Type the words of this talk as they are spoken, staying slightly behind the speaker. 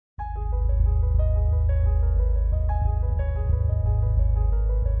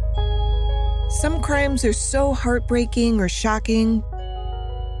Some crimes are so heartbreaking or shocking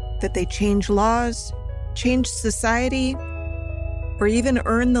that they change laws, change society, or even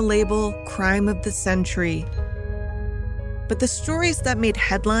earn the label Crime of the Century. But the stories that made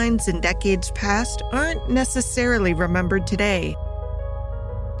headlines in decades past aren't necessarily remembered today.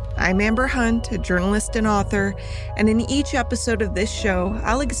 I'm Amber Hunt, a journalist and author, and in each episode of this show,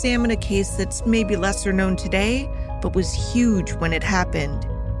 I'll examine a case that's maybe lesser known today, but was huge when it happened.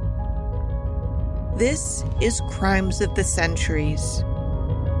 This is Crimes of the Centuries.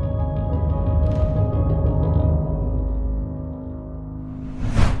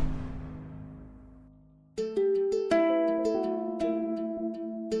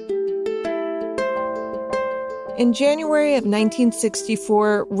 In January of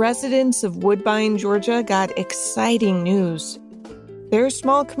 1964, residents of Woodbine, Georgia, got exciting news. Their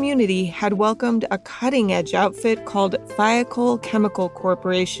small community had welcomed a cutting-edge outfit called Thiokol Chemical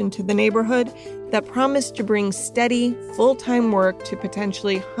Corporation to the neighborhood that promised to bring steady, full-time work to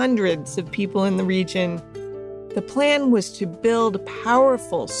potentially hundreds of people in the region. The plan was to build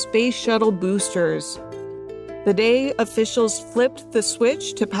powerful space shuttle boosters. The day officials flipped the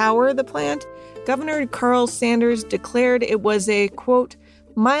switch to power the plant, Governor Carl Sanders declared it was a, quote,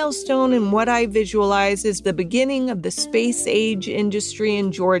 milestone in what I visualize as the beginning of the space age industry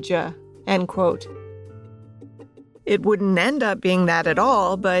in Georgia, end quote. It wouldn't end up being that at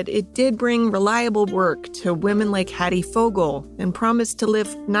all, but it did bring reliable work to women like Hattie Fogel and promised to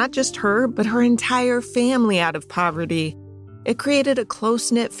lift not just her, but her entire family out of poverty. It created a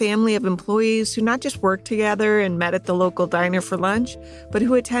close-knit family of employees who not just worked together and met at the local diner for lunch, but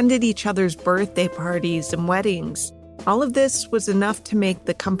who attended each other's birthday parties and weddings. All of this was enough to make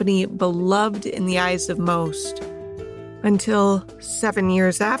the company beloved in the eyes of most. Until 7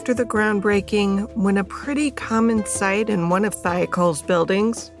 years after the groundbreaking, when a pretty common sight in one of Thiokol's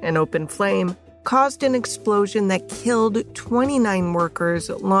buildings, an open flame, caused an explosion that killed 29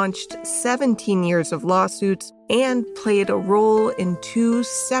 workers, launched 17 years of lawsuits, and played a role in two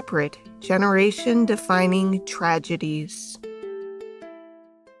separate generation-defining tragedies.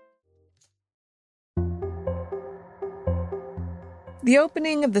 The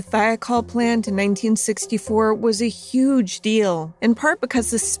opening of the Thiokol plant in 1964 was a huge deal, in part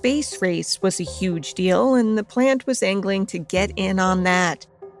because the space race was a huge deal, and the plant was angling to get in on that.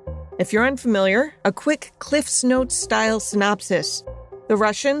 If you're unfamiliar, a quick Cliff's Notes-style synopsis. The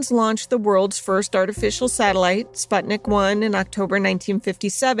Russians launched the world's first artificial satellite, Sputnik 1, in October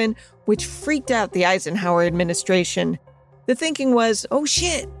 1957, which freaked out the Eisenhower administration. The thinking was, oh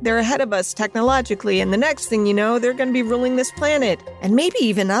shit, they're ahead of us technologically, and the next thing you know, they're going to be ruling this planet, and maybe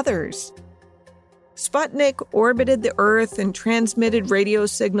even others. Sputnik orbited the Earth and transmitted radio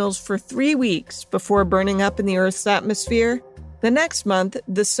signals for 3 weeks before burning up in the Earth's atmosphere. The next month,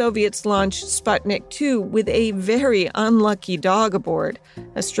 the Soviets launched Sputnik 2 with a very unlucky dog aboard,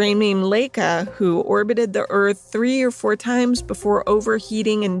 a stray named Laika, who orbited the Earth 3 or 4 times before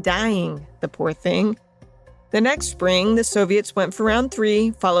overheating and dying, the poor thing. The next spring, the Soviets went for round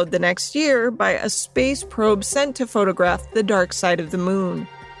 3, followed the next year by a space probe sent to photograph the dark side of the moon.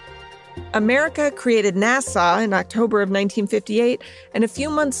 America created NASA in October of 1958, and a few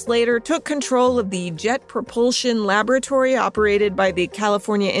months later took control of the Jet Propulsion Laboratory operated by the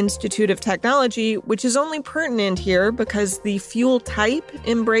California Institute of Technology, which is only pertinent here because the fuel type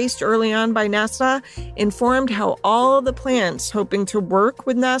embraced early on by NASA informed how all the plants hoping to work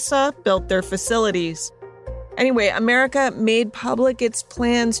with NASA built their facilities. Anyway, America made public its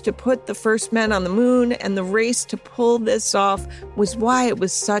plans to put the first men on the moon, and the race to pull this off was why it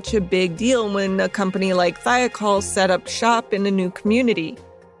was such a big deal when a company like Thiokol set up shop in a new community.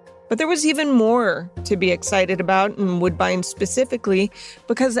 But there was even more to be excited about in Woodbine specifically,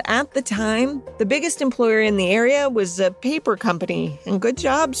 because at the time, the biggest employer in the area was a paper company, and good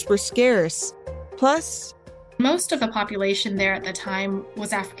jobs were scarce. Plus, most of the population there at the time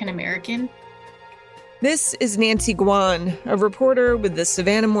was African American. This is Nancy Guan, a reporter with the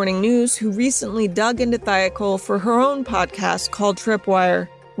Savannah Morning News who recently dug into Thiokol for her own podcast called Tripwire.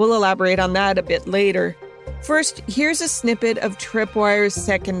 We'll elaborate on that a bit later. First, here's a snippet of Tripwire's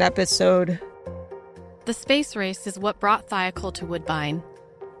second episode. The space race is what brought Thiokol to Woodbine.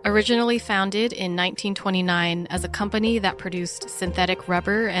 Originally founded in 1929 as a company that produced synthetic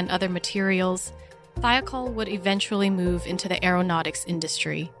rubber and other materials, Thiokol would eventually move into the aeronautics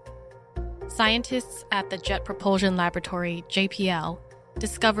industry. Scientists at the Jet Propulsion Laboratory, JPL,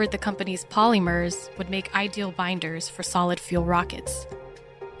 discovered the company's polymers would make ideal binders for solid fuel rockets,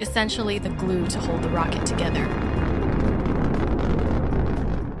 essentially the glue to hold the rocket together.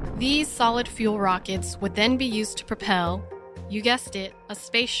 These solid fuel rockets would then be used to propel, You guessed it, a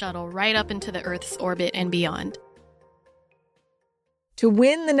space shuttle right up into the Earth's orbit and beyond. To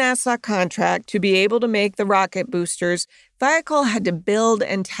win the NASA contract to be able to make the rocket boosters, Thiokol had to build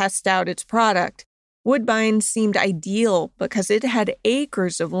and test out its product. Woodbine seemed ideal because it had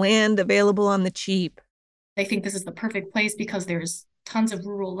acres of land available on the cheap. They think this is the perfect place because there's tons of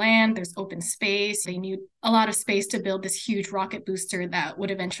rural land, there's open space. They need a lot of space to build this huge rocket booster that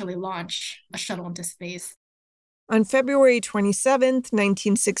would eventually launch a shuttle into space. On February 27,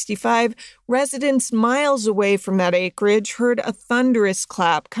 1965, residents miles away from that acreage heard a thunderous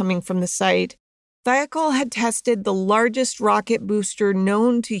clap coming from the site. Thiokol had tested the largest rocket booster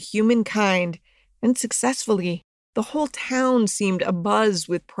known to humankind, and successfully. The whole town seemed abuzz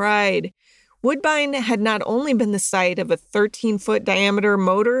with pride. Woodbine had not only been the site of a 13-foot diameter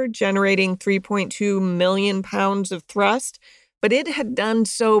motor generating 3.2 million pounds of thrust, but it had done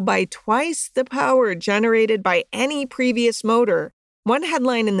so by twice the power generated by any previous motor. One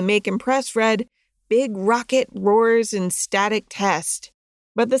headline in the Macon Press read, "Big Rocket Roars in Static Test."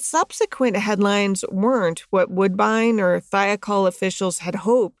 But the subsequent headlines weren't what Woodbine or Thiokol officials had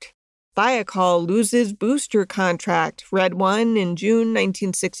hoped. Thiokol loses booster contract, read one in June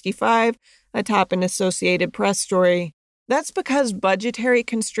 1965, atop an Associated Press story. That's because budgetary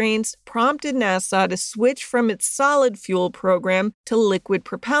constraints prompted NASA to switch from its solid fuel program to liquid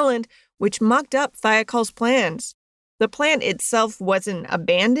propellant, which mucked up Thiokol's plans. The plant itself wasn't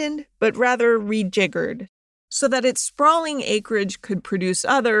abandoned, but rather rejiggered, so that its sprawling acreage could produce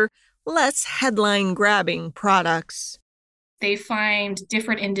other, less headline-grabbing products. They find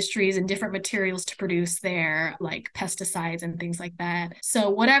different industries and different materials to produce there, like pesticides and things like that. So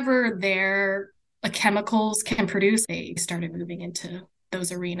whatever their chemicals can produce, they started moving into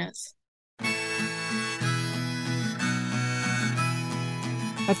those arenas.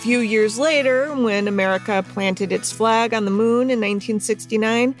 A few years later, when America planted its flag on the moon in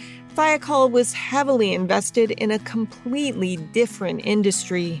 1969, Thiokol was heavily invested in a completely different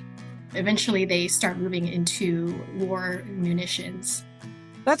industry. Eventually, they start moving into war munitions.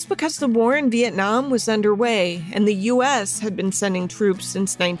 That's because the war in Vietnam was underway, and the U.S. had been sending troops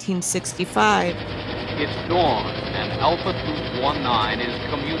since 1965. It's dawn, and Alpha Troop 19 is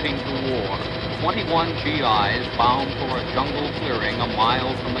commuting to war. 21 GIs bound for a jungle clearing a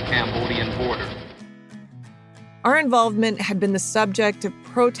mile from the Cambodian border. Our involvement had been the subject of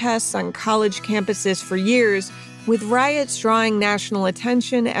protests on college campuses for years, with riots drawing national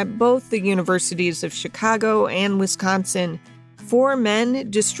attention at both the universities of Chicago and Wisconsin. 4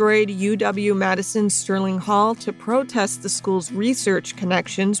 men destroyed UW-Madison's Sterling Hall to protest the school's research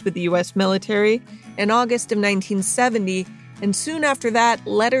connections with the U.S. military in August of 1970, and soon after that,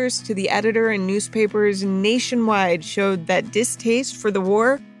 letters to the editor and newspapers nationwide showed that distaste for the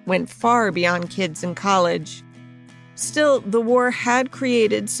war went far beyond kids in college. Still, the war had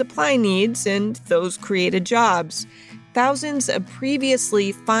created supply needs, and those created jobs. Thousands of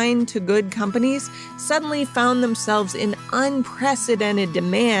previously fine-to-good companies suddenly found themselves in unprecedented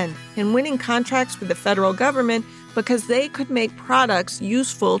demand and winning contracts with the federal government because they could make products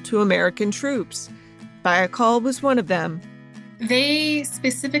useful to American troops. Thiokol was one of them. They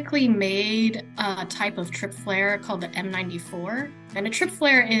specifically made a type of trip flare called the M94. And a trip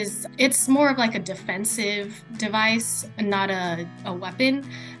flare it's more of like a defensive device and not a weapon.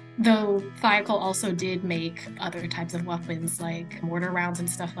 Though Thiokol also did make other types of weapons like mortar rounds and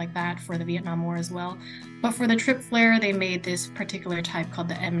stuff like that for the Vietnam War as well. But for the trip flare, they made this particular type called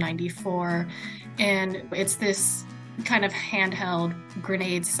the M94. And it's this kind of handheld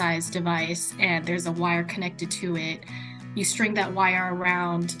grenade-sized device, and there's a wire connected to it. You string that wire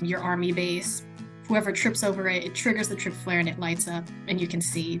around your army base. Whoever trips over it, it triggers the trip flare and it lights up, and you can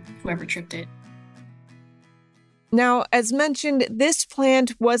see whoever tripped it. Now, as mentioned, this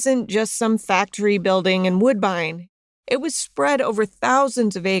plant wasn't just some factory building in Woodbine. It was spread over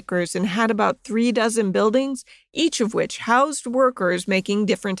thousands of acres and had about 3 dozen buildings, each of which housed workers making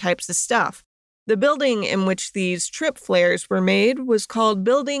different types of stuff. The building in which these trip flares were made was called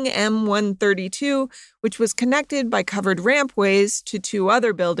Building M132, which was connected by covered rampways to 2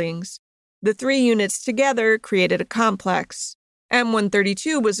 other buildings. The 3 units together created a complex.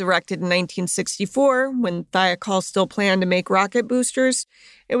 M132 was erected in 1964, when Thiokol still planned to make rocket boosters.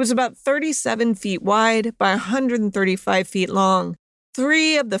 It was about 37 feet wide by 135 feet long.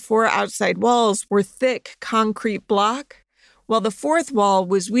 3 of the 4 outside walls were thick concrete block, while the 4th wall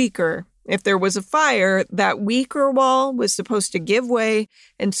was weaker. If there was a fire, that weaker wall was supposed to give way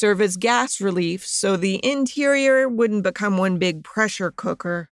and serve as gas relief so the interior wouldn't become one big pressure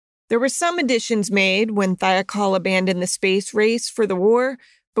cooker. There were some additions made when Thiokol abandoned the space race for the war,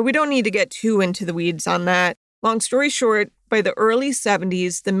 but we don't need to get too into the weeds on that. Long story short, by the early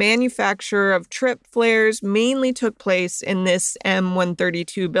 70s, the manufacture of trip flares mainly took place in this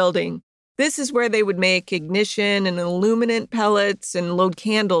M132 building. This is where they would make ignition and illuminant pellets and load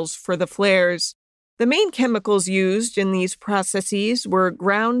candles for the flares. The main chemicals used in these processes were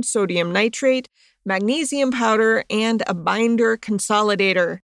ground sodium nitrate, magnesium powder, and a binder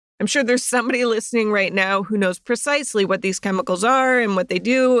consolidator. I'm sure there's somebody listening right now who knows precisely what these chemicals are and what they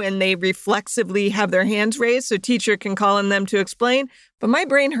do, and they reflexively have their hands raised so teacher can call on them to explain. But my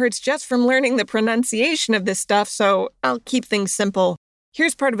brain hurts just from learning the pronunciation of this stuff, so I'll keep things simple.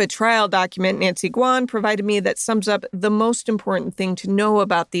 Here's part of a trial document Nancy Guan provided me that sums up the most important thing to know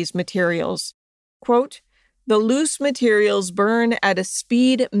about these materials. Quote, "The loose materials burn at a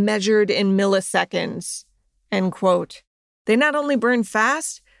speed measured in milliseconds." End quote. They not only burn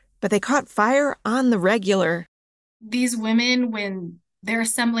fast, but they caught fire on the regular. These women, when they're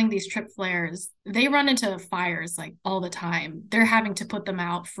assembling these trip flares, they run into fires like all the time. They're having to put them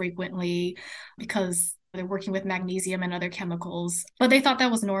out frequently because they're working with magnesium and other chemicals. But they thought that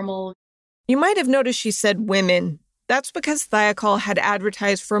was normal. You might have noticed she said women. That's because Thiokol had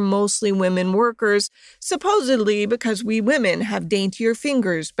advertised for mostly women workers, supposedly because we women have daintier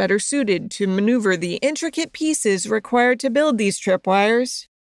fingers better suited to maneuver the intricate pieces required to build these tripwires.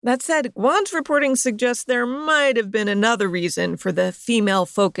 That said, Guan's reporting suggests there might have been another reason for the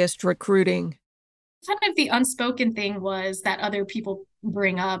female-focused recruiting. Kind of the unspoken thing was that other people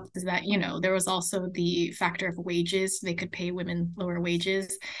bring up is that, there was also the factor of wages. They could pay women lower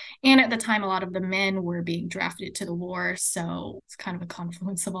wages. And at the time, a lot of the men were being drafted to the war. So it's kind of a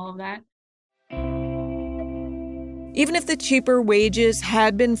confluence of all of that. Even if the cheaper wages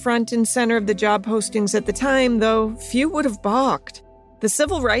had been front and center of the job postings at the time, though, few would have balked. The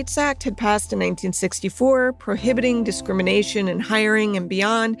Civil Rights Act had passed in 1964, prohibiting discrimination in hiring and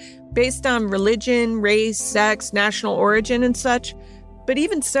beyond based on religion, race, sex, national origin, and such. But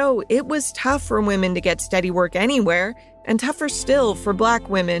even so, it was tough for women to get steady work anywhere, and tougher still for Black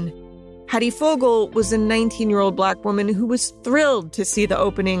women. Hattie Thiokol was a 19-year-old Black woman who was thrilled to see the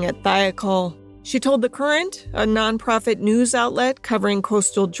opening at Thiokol. She told The Current, a nonprofit news outlet covering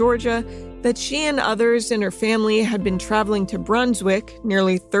coastal Georgia, that she and others in her family had been traveling to Brunswick,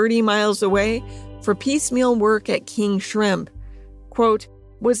 nearly 30 miles away, for piecemeal work at King Shrimp. Quote,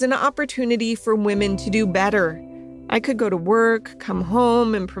 "Was an opportunity for women to do better. I could go to work, come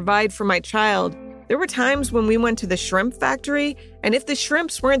home, and provide for my child. There were times when we went to the shrimp factory, and if the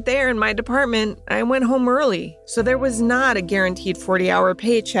shrimps weren't there in my department, I went home early, so there was not a guaranteed 40-hour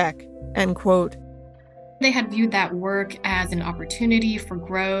paycheck." End quote. They had viewed that work as an opportunity for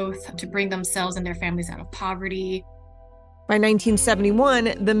growth, to bring themselves and their families out of poverty. By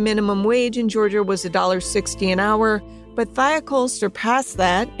 1971, the minimum wage in Georgia was $1.60 an hour, but Thiokol surpassed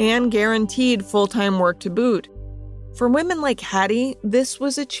that and guaranteed full-time work to boot. For women like Hattie, this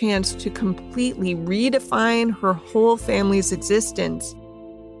was a chance to completely redefine her whole family's existence.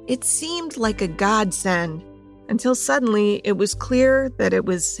 It seemed like a godsend, until suddenly it was clear that it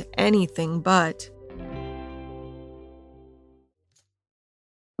was anything but.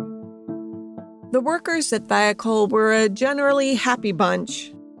 The workers at Thiokol were a generally happy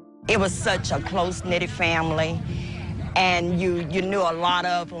bunch. It was such a close-knit family, and you knew a lot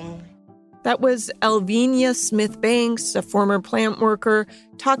of them. That was Elvina Smith-Banks, a former plant worker,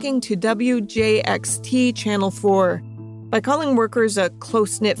 talking to WJXT Channel 4. By calling workers a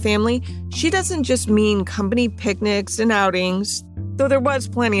close-knit family, she doesn't just mean company picnics and outings, though there was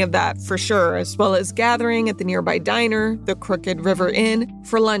plenty of that for sure, as well as gathering at the nearby diner, the Crooked River Inn,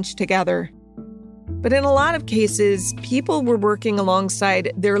 for lunch together. But in a lot of cases, people were working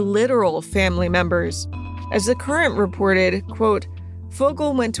alongside their literal family members. As The Current reported, quote,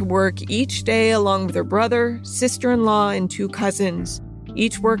 "Thiokol went to work each day along with her brother, sister-in-law, and 2 cousins.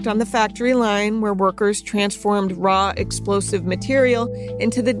 Each worked on the factory line where workers transformed raw explosive material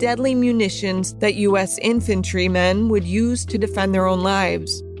into the deadly munitions that U.S. infantrymen would use to defend their own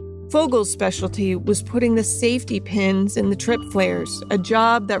lives. Thiokol's specialty was putting the safety pins in the trip flares, a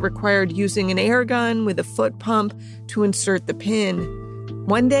job that required using an air gun with a foot pump to insert the pin.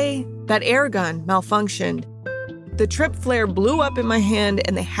 One day, that air gun malfunctioned. The trip flare blew up in my hand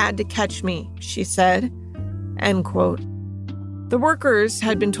and they had to catch me," she said. End quote. The workers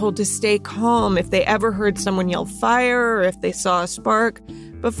had been told to stay calm if they ever heard someone yell fire or if they saw a spark,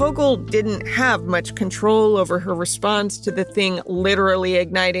 but Thiokol didn't have much control over her response to the thing literally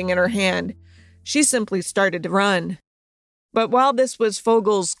igniting in her hand. She simply started to run. But while this was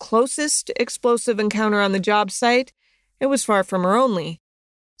Thiokol's closest explosive encounter on the job site, it was far from her only.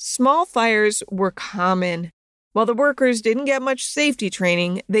 Small fires were common. While the workers didn't get much safety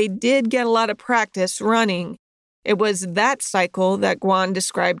training, they did get a lot of practice running. It was that cycle that Guan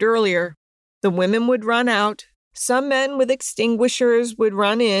described earlier. The women would run out, some men with extinguishers would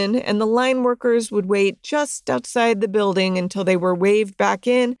run in, and the line workers would wait just outside the building until they were waved back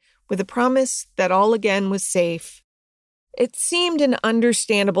in with a promise that all again was safe. It seemed an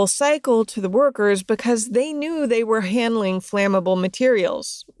understandable cycle to the workers because they knew they were handling flammable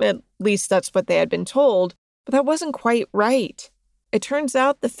materials. At least that's what they had been told, but that wasn't quite right. It turns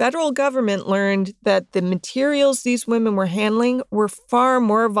out the federal government learned that the materials these women were handling were far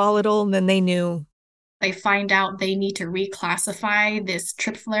more volatile than they knew. They find out they need to reclassify this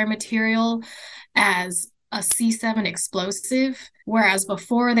trip flare material as a C7 explosive, whereas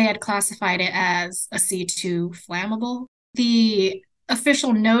before they had classified it as a C2 flammable. The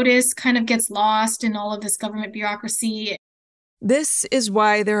official notice kind of gets lost in all of this government bureaucracy. This is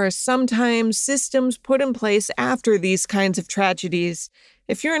why there are sometimes systems put in place after these kinds of tragedies.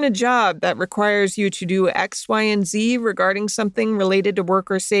 If you're in a job that requires you to do X, Y, and Z regarding something related to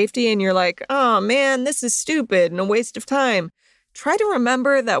worker safety, and you're like, oh man, this is stupid and a waste of time, try to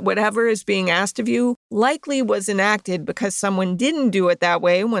remember that whatever is being asked of you likely was enacted because someone didn't do it that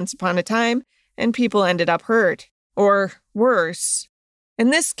way once upon a time, and people ended up hurt. Or worse. In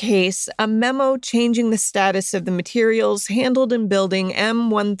this case, a memo changing the status of the materials handled in building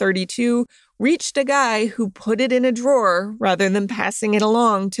M132 reached a guy who put it in a drawer rather than passing it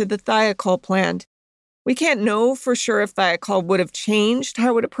along to the Thiokol plant. We can't know for sure if Thiokol would have changed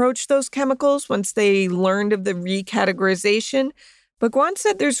how it approached those chemicals once they learned of the recategorization, but Guan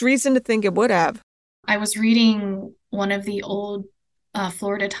said there's reason to think it would have. I was reading one of the old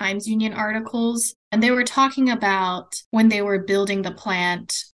Florida Times Union articles, and they were talking about when they were building the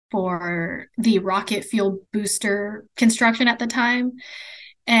plant for the rocket fuel booster construction at the time.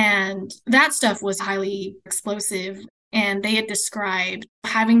 And that stuff was highly explosive. And they had described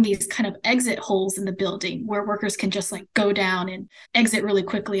having these kind of exit holes in the building where workers can just like go down and exit really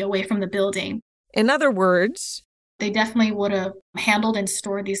quickly away from the building. In other words, they definitely would have handled and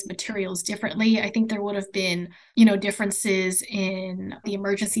stored these materials differently. I think there would have been, differences in the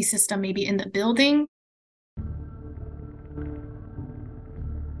emergency system, maybe in the building.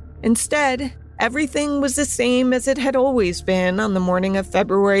 Instead, everything was the same as it had always been on the morning of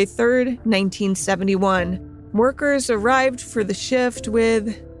February 3rd, 1971. Workers arrived for the shift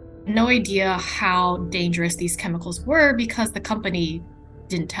with no idea how dangerous these chemicals were because the company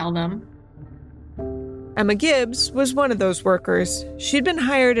didn't tell them. Emma Gibbs was one of those workers. She'd been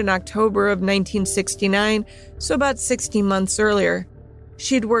hired in October of 1969, so about 16 months earlier.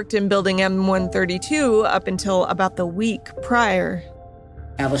 She'd worked in building M132 up until about the week prior.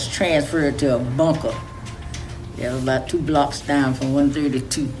 I was transferred to a bunker. It was about 2 blocks down from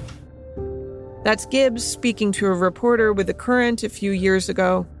 132. That's Gibbs speaking to a reporter with The Current a few years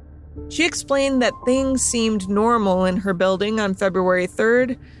ago. She explained that things seemed normal in her building on February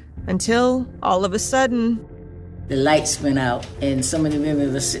 3rd, until, all of a sudden, the lights went out, and some of the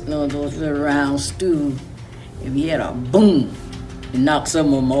women were sitting on those little round stools, and we had a boom, and knocked some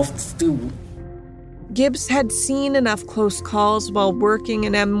of them off the stool. Gibbs had seen enough close calls while working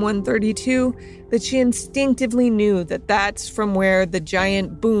in M132 that she instinctively knew that that's from where the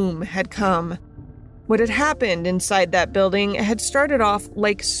giant boom had come. What had happened inside that building had started off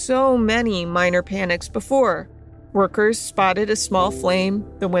like so many minor panics before. Workers spotted a small flame,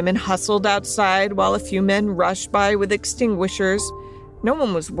 the women hustled outside while a few men rushed by with extinguishers. No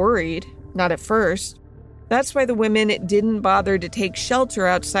one was worried, not at first. That's why the women didn't bother to take shelter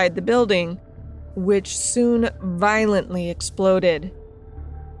outside the building, which soon violently exploded.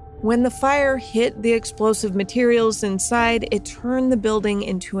 When the fire hit the explosive materials inside, it turned the building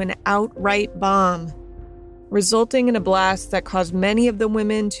into an outright bomb, resulting in a blast that caused many of the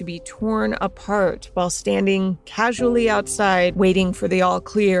women to be torn apart while standing casually outside waiting for the all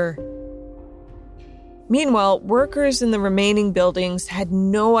clear. Meanwhile, workers in the remaining buildings had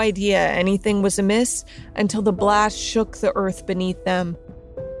no idea anything was amiss until the blast shook the earth beneath them.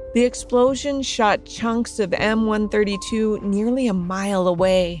 The explosion shot chunks of M132 nearly a mile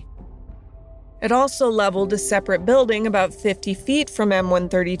away. It also leveled a separate building about 50 feet from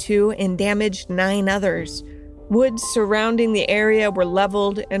M132 and damaged 9 others. Woods surrounding the area were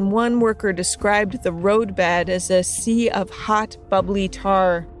leveled, and one worker described the roadbed as a sea of hot, bubbly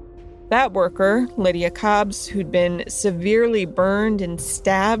tar. That worker, Lydia Cobbs, who'd been severely burned and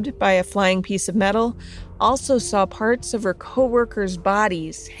stabbed by a flying piece of metal, also saw parts of her co-workers'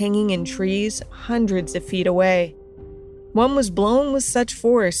 bodies hanging in trees hundreds of feet away. One was blown with such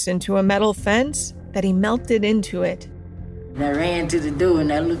force into a metal fence that he melted into it. I ran to the door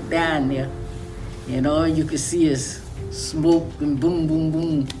and I looked down there, and all you could see is smoke and boom, boom,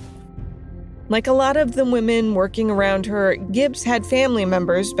 boom. Like a lot of the women working around her, Gibbs had family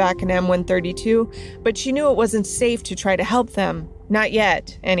members back in M132, but she knew it wasn't safe to try to help them. Not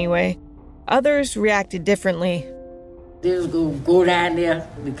yet, anyway. Others reacted differently. They was going to go down there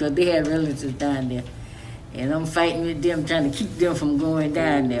because they had relatives down there. And I'm fighting with them, trying to keep them from going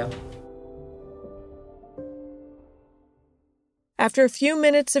down there. After a few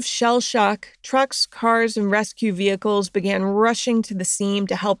minutes of shell shock, trucks, cars, and rescue vehicles began rushing to the scene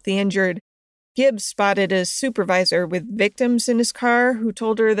to help the injured. Gibbs spotted a supervisor with victims in his car who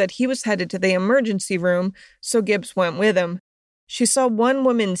told her that he was headed to the emergency room, so Gibbs went with him. She saw one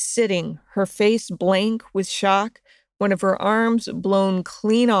woman sitting, her face blank with shock, one of her arms blown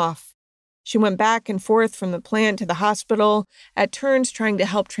clean off. She went back and forth from the plant to the hospital, at turns trying to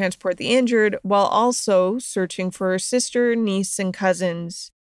help transport the injured, while also searching for her sister, niece, and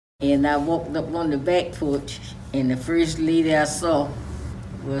cousins. And I walked up on the back porch, and the first lady I saw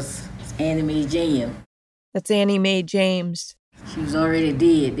was Annie Mae James. That's Annie Mae James. She was already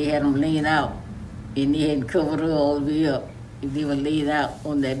dead. They had them laying out, and they hadn't covered her all the way up. They were laid out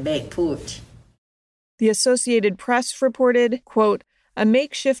on that back porch. The Associated Press reported, quote, a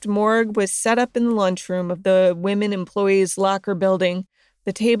makeshift morgue was set up in the lunchroom of the women employees' locker building.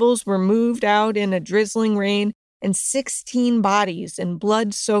 The tables were moved out in a drizzling rain, and 16 bodies in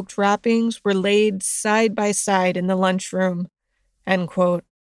blood-soaked wrappings were laid side by side in the lunchroom. End quote.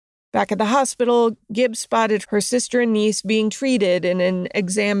 Back at the hospital, Gibbs spotted her sister and niece being treated in an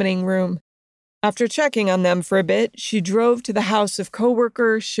examining room. After checking on them for a bit, she drove to the house of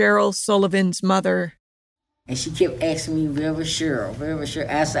coworker Cheryl Sullivan's mother. And she kept asking me, where was Cheryl? Where was Cheryl?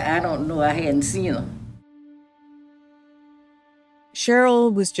 I said, I don't know. I hadn't seen her.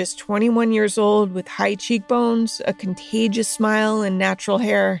 Cheryl was just 21 years old with high cheekbones, a contagious smile, and natural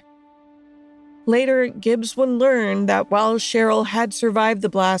hair. Later, Gibbs would learn that while Cheryl had survived the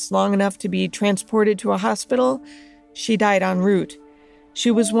blast long enough to be transported to a hospital, she died en route. She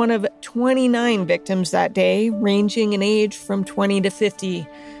was one of 29 victims that day, ranging in age from 20 to 50.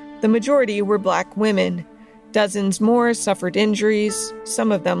 The majority were Black women. Dozens more suffered injuries,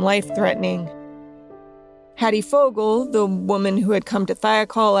 some of them life-threatening. Hattie Fogel, the woman who had come to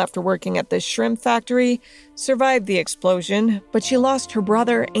Thiokol after working at the shrimp factory, survived the explosion, but she lost her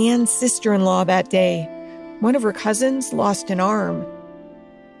brother and sister-in-law that day. One of her cousins lost an arm.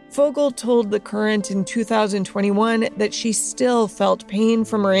 Fogel told The Current in 2021 that she still felt pain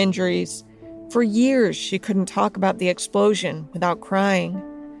from her injuries. For years, she couldn't talk about the explosion without crying.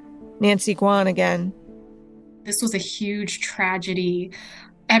 Nancy Guan again. This was a huge tragedy.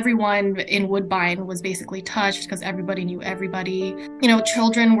 Everyone in Woodbine was basically touched because everybody knew everybody.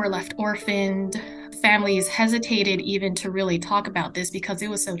 Children were left orphaned. Families hesitated even to really talk about this because it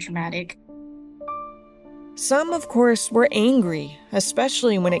was so traumatic. Some, of course, were angry,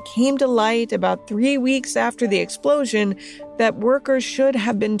 especially when it came to light about 3 weeks after the explosion that workers should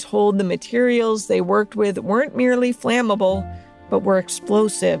have been told the materials they worked with weren't merely flammable, but were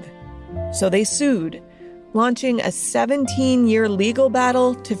explosive. So they sued, launching a 17-year legal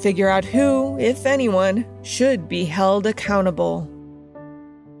battle to figure out who, if anyone, should be held accountable.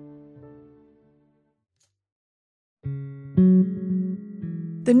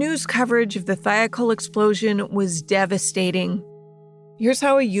 The news coverage of the Thiokol explosion was devastating. Here's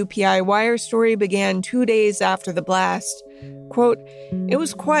how a UPI Wire story began 2 days after the blast. Quote, it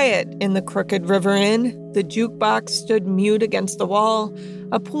was quiet in the Crooked River Inn. The jukebox stood mute against the wall.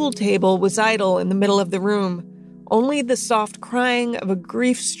 A pool table was idle in the middle of the room. Only the soft crying of a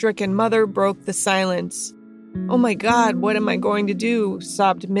grief-stricken mother broke the silence. Oh my God, what am I going to do?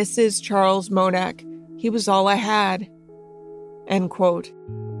 Sobbed Mrs. Charles Modak. He was all I had. End quote.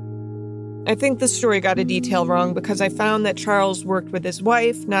 I think the story got a detail wrong because I found that Charles worked with his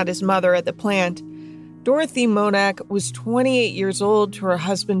wife, not his mother, at the plant. Dorothy Modak was 28 years old to her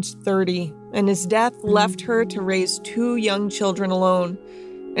husband's 30, and his death left her to raise 2 young children alone.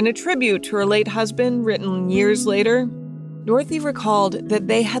 In a tribute to her late husband, written years later, Dorothy recalled that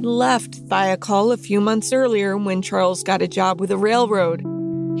they had left Thiokol a few months earlier when Charles got a job with a railroad.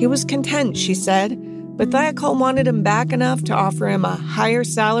 He was content, she said, but Thiokol wanted him back enough to offer him a higher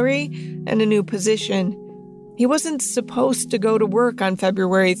salary and a new position. He wasn't supposed to go to work on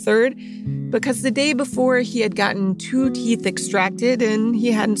February 3rd because the day before he had gotten 2 teeth extracted and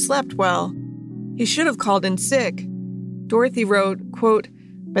he hadn't slept well. He should have called in sick. Dorothy wrote, quote,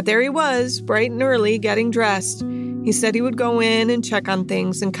 but there he was, bright and early, getting dressed. He said he would go in and check on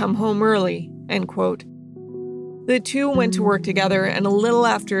things and come home early, end quote. The two went to work together, and a little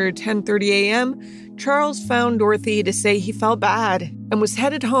after 10:30 a.m., Charles found Dorothy to say he felt bad and was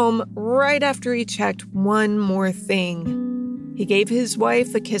headed home right after he checked one more thing. He gave his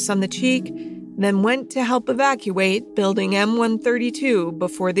wife a kiss on the cheek then went to help evacuate Building M132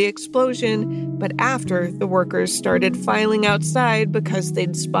 before the explosion, but after the workers started filing outside because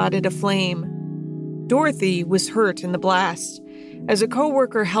they'd spotted a flame. Dorothy was hurt in the blast. As a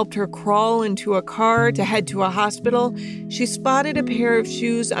coworker helped her crawl into a car to head to a hospital, she spotted a pair of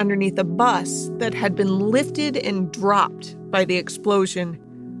shoes underneath a bus that had been lifted and dropped by the explosion.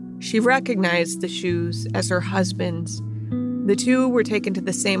 She recognized the shoes as her husband's. The two were taken to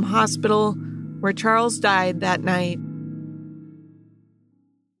the same hospital where Charles died that night.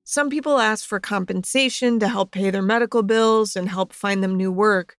 Some people asked for compensation to help pay their medical bills and help find them new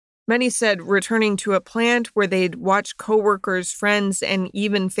work. Many said returning to a plant where they'd watch coworkers, friends, and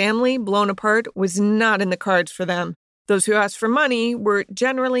even family blown apart was not in the cards for them. Those who asked for money were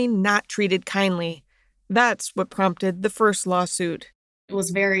generally not treated kindly. That's what prompted the first lawsuit. It was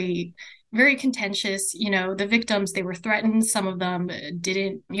very, very contentious. The victims, they were threatened. Some of them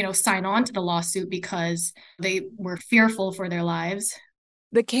didn't, sign on to the lawsuit because they were fearful for their lives.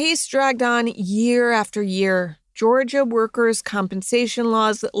 The case dragged on year after year. Georgia workers' compensation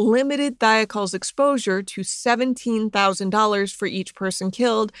laws limited Thiokol's exposure to $17,000 for each person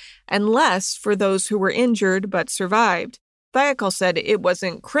killed and less for those who were injured but survived. Thiokol said it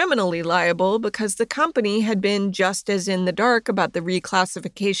wasn't criminally liable because the company had been just as in the dark about the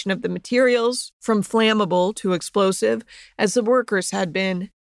reclassification of the materials from flammable to explosive as the workers had been.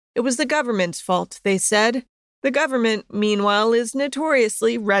 It was the government's fault, they said. The government, meanwhile, is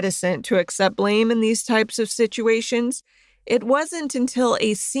notoriously reticent to accept blame in these types of situations. It wasn't until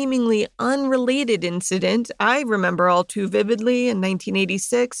a seemingly unrelated incident I remember all too vividly in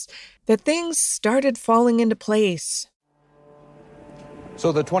 1986 that things started falling into place.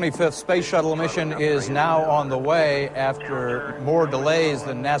 So the 25th Space Shuttle mission is now on the way after more delays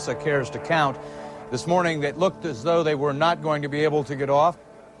than NASA cares to count. This morning, it looked as though they were not going to be able to get off.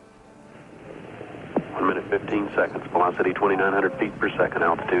 1 minute, 15 seconds. Velocity 2,900 feet per second.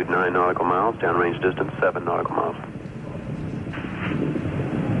 Altitude 9 nautical miles. Downrange distance 7 nautical miles.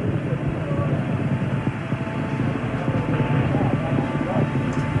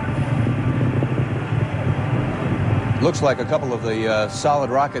 Looks like a couple of the solid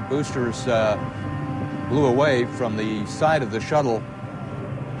rocket boosters blew away from the side of the shuttle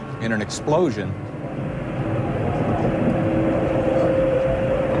in an explosion.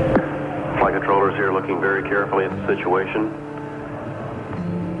 Flight controllers here looking very carefully at the situation.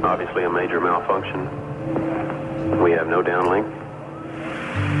 Obviously a major malfunction. We have no downlink.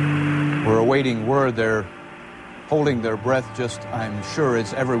 We're awaiting word. They're holding their breath just, I'm sure,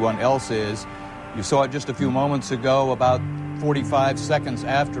 as everyone else is. You saw it just a few moments ago, about 45 seconds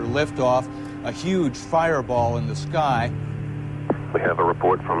after liftoff, a huge fireball in the sky. We have a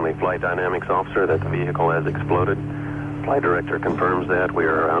report from the flight dynamics officer that the vehicle has exploded. Flight director confirms that. We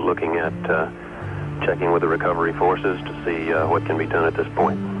are looking at checking with the recovery forces to see what can be done at this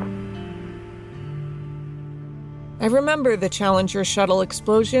point. I remember the Challenger shuttle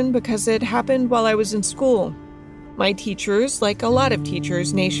explosion because it happened while I was in school. My teachers, like a lot of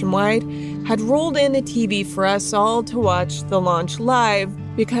teachers nationwide, had rolled in a TV for us all to watch the launch live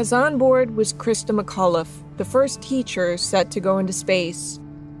because on board was Krista McAuliffe, the first teacher set to go into space.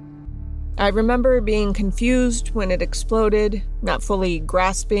 I remember being confused when it exploded, not fully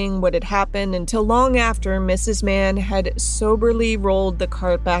grasping what had happened until long after Mrs. Mann had soberly rolled the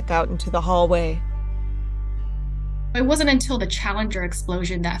cart back out into the hallway. It wasn't until the Challenger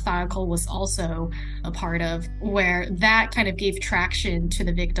explosion that Thiokol was also a part of, where that kind of gave traction to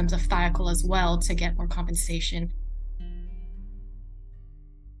the victims of Thiokol as well to get more compensation.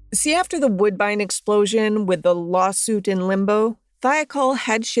 See, after the Woodbine explosion with the lawsuit in limbo, Thiokol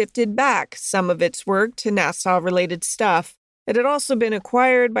had shifted back some of its work to NASA-related stuff. It had also been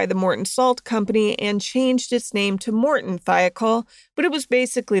acquired by the Morton Salt Company and changed its name to Morton Thiokol, but it was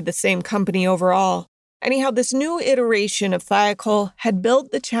basically the same company overall. Anyhow, this new iteration of Thiokol had built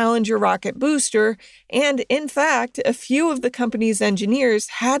the Challenger rocket booster, and in fact, a few of the company's engineers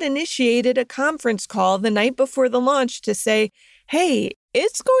had initiated a conference call the night before the launch to say, hey,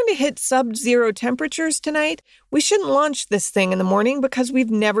 it's going to hit sub-zero temperatures tonight. We shouldn't launch this thing in the morning because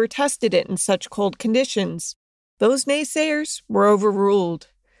we've never tested it in such cold conditions. Those naysayers were overruled.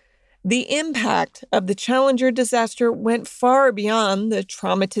 The impact of the Challenger disaster went far beyond the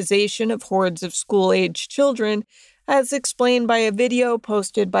traumatization of hordes of school-aged children, as explained by a video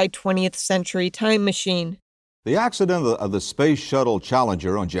posted by 20th Century Time Machine. The accident of the Space Shuttle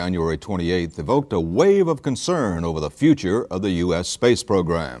Challenger on January 28th evoked a wave of concern over the future of the U.S. space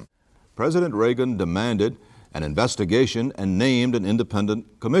program. President Reagan demanded an investigation and named an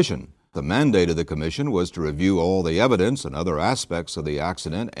independent commission. The mandate of the commission was to review all the evidence and other aspects of the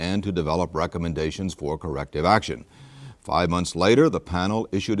accident and to develop recommendations for corrective action. 5 months later, the panel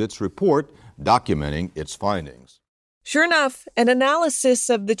issued its report documenting its findings. Sure enough, an analysis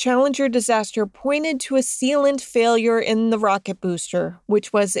of the Challenger disaster pointed to a sealant failure in the rocket booster,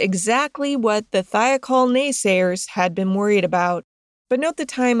 which was exactly what the Thiokol naysayers had been worried about. But note the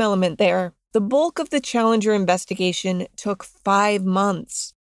time element there. The bulk of the Challenger investigation took 5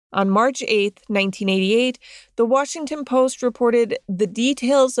 months. On March 8, 1988, the Washington Post reported the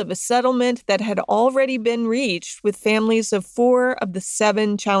details of a settlement that had already been reached with families of 4 of the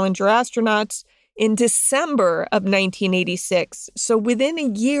 7 Challenger astronauts in December of 1986, so within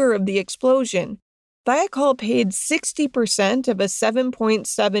a year of the explosion. Thiokol paid 60% of a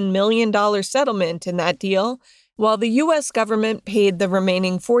 $7.7 million settlement in that deal, while the U.S. government paid the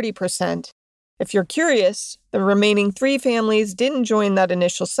remaining 40%. If you're curious, the remaining 3 families didn't join that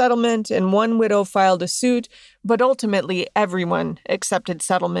initial settlement, and 1 widow filed a suit, but ultimately everyone accepted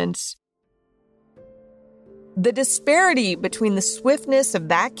settlements. The disparity between the swiftness of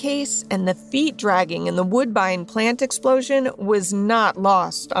that case and the feet dragging in the Woodbine plant explosion was not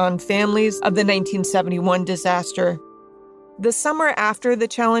lost on families of the 1971 disaster. The summer after the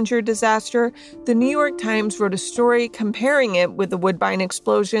Challenger disaster, the New York Times wrote a story comparing it with the Woodbine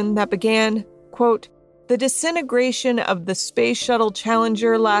explosion that began, quote, "The disintegration of the Space Shuttle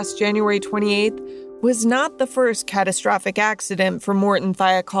Challenger last January 28th was not the first catastrophic accident for Morton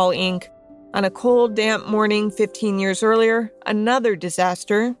Thiokol, Inc. On a cold, damp morning 15 years earlier, another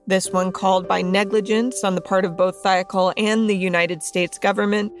disaster, this one called by negligence on the part of both Thiokol and the United States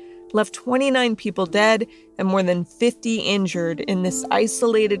government, left 29 people dead and more than 50 injured in this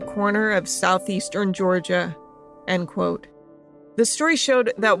isolated corner of southeastern Georgia," end quote. The story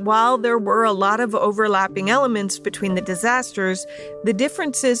showed that while there were a lot of overlapping elements between the disasters, the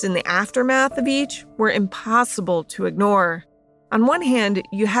differences in the aftermath of each were impossible to ignore. On one hand,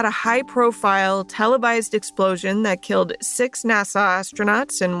 you had a high-profile, televised explosion that killed 6 NASA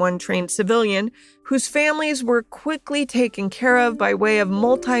astronauts and 1 trained civilian, whose families were quickly taken care of by way of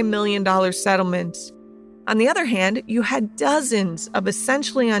multi-million-dollar settlements. On the other hand, you had dozens of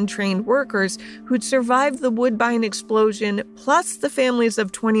essentially untrained workers who'd survived the Woodbine explosion, plus the families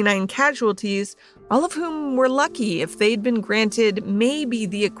of 29 casualties, all of whom were lucky if they'd been granted maybe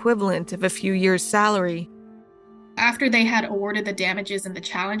the equivalent of a few years' salary. After they had awarded the damages in the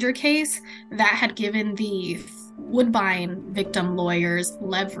Challenger case, that had given the Woodbine victim lawyers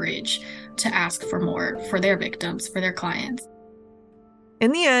leverage to ask for more for their victims, for their clients.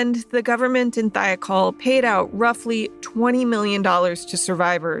 In the end, the government in Thiokol paid out roughly $20 million to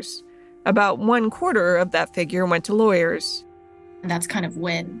survivors. About 1/4 of that figure went to lawyers. And that's kind of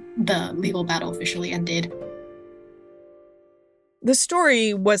when the legal battle officially ended. The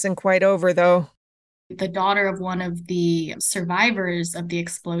story wasn't quite over, though. The daughter of one of the survivors of the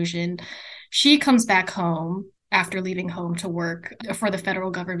explosion, she comes back home after leaving home to work for the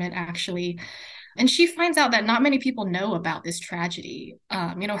federal government, actually. And she finds out that not many people know about this tragedy.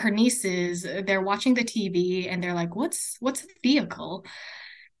 Her nieces, they're watching the TV and they're like, what's a Thiokol?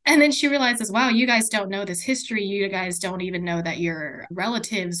 And then she realizes, wow, you guys don't know this history. You guys don't even know that your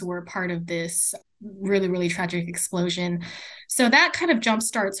relatives were part of this really, really tragic explosion. So that kind of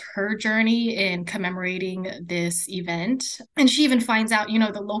jumpstarts her journey in commemorating this event. And she even finds out,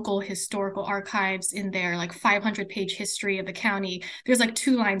 the local historical archives in their 500-page history of the county, there's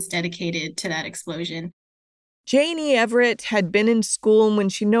 2 lines dedicated to that explosion. Janie Everett had been in school when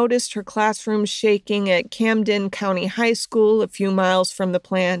she noticed her classroom shaking at Camden County High School a few miles from the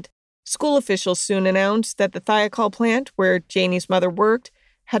plant. School officials soon announced that the Thiokol plant, where Janie's mother worked,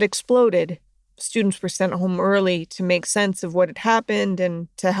 had exploded. Students were sent home early to make sense of what had happened and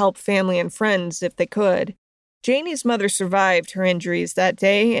to help family and friends if they could. Janie's mother survived her injuries that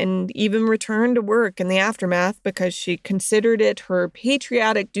day and even returned to work in the aftermath because she considered it her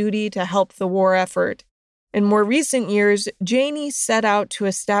patriotic duty to help the war effort. In more recent years, Janie set out to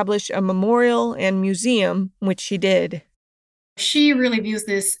establish a memorial and museum, which she did. She really views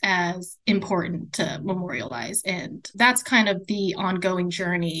this as important to memorialize, and that's kind of the ongoing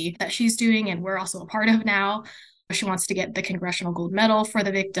journey that she's doing, and we're also a part of now. She wants to get the Congressional Gold Medal for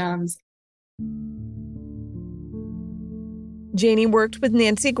the victims. Janie worked with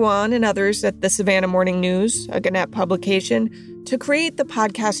Nancy Guan and others at the Savannah Morning News, a Gannett publication, to create the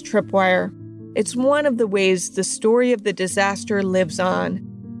podcast Tripwire. It's one of the ways the story of the disaster lives on.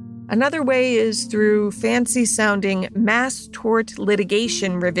 Another way is through fancy-sounding mass tort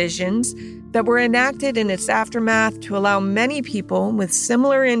litigation revisions that were enacted in its aftermath to allow many people with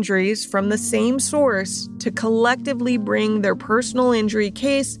similar injuries from the same source to collectively bring their personal injury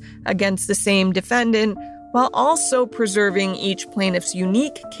case against the same defendant, while also preserving each plaintiff's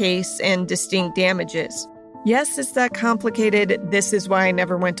unique case and distinct damages. Yes, it's that complicated. This is why I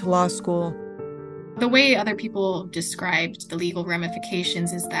never went to law school. The way other people described the legal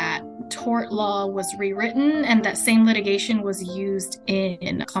ramifications is that tort law was rewritten and that same litigation was used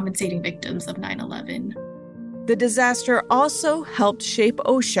in compensating victims of 9/11. The disaster also helped shape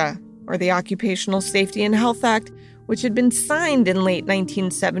OSHA, or the Occupational Safety and Health Act, which had been signed in late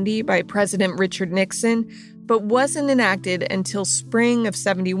 1970 by President Richard Nixon, but wasn't enacted until spring of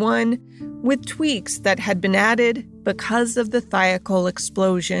 71, with tweaks that had been added because of the Thiokol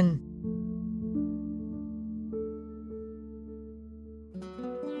explosion.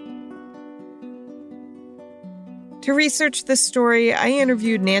 To research this story, I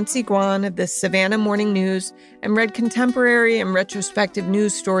interviewed Nancy Guan of the Savannah Morning News and read contemporary and retrospective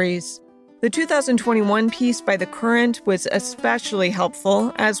news stories. The 2021 piece by The Current was especially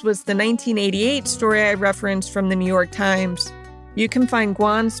helpful, as was the 1988 story I referenced from the New York Times. You can find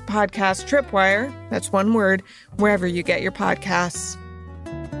Guan's podcast Tripwire, that's one word, wherever you get your podcasts.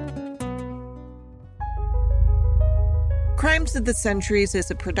 Crimes of the Centuries is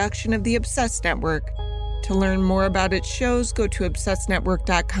a production of the Obsessed Network. To learn more about its shows, go to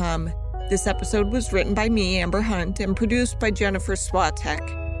obsessednetwork.com. This episode was written by me, Amber Hunt, and produced by Jennifer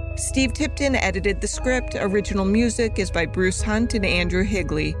Swatek. Steve Tipton edited the script. Original music is by Bruce Hunt and Andrew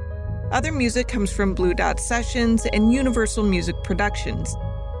Higley. Other music comes from Blue Dot Sessions and Universal Music Productions.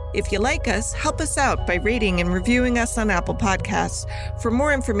 If you like us, help us out by rating and reviewing us on Apple Podcasts. For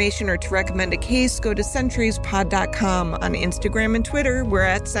more information or to recommend a case, go to centuriespod.com. On Instagram and Twitter, we're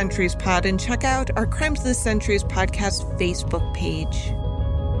at CenturiesPod, and check out our Crimes of the Centuries podcast Facebook page.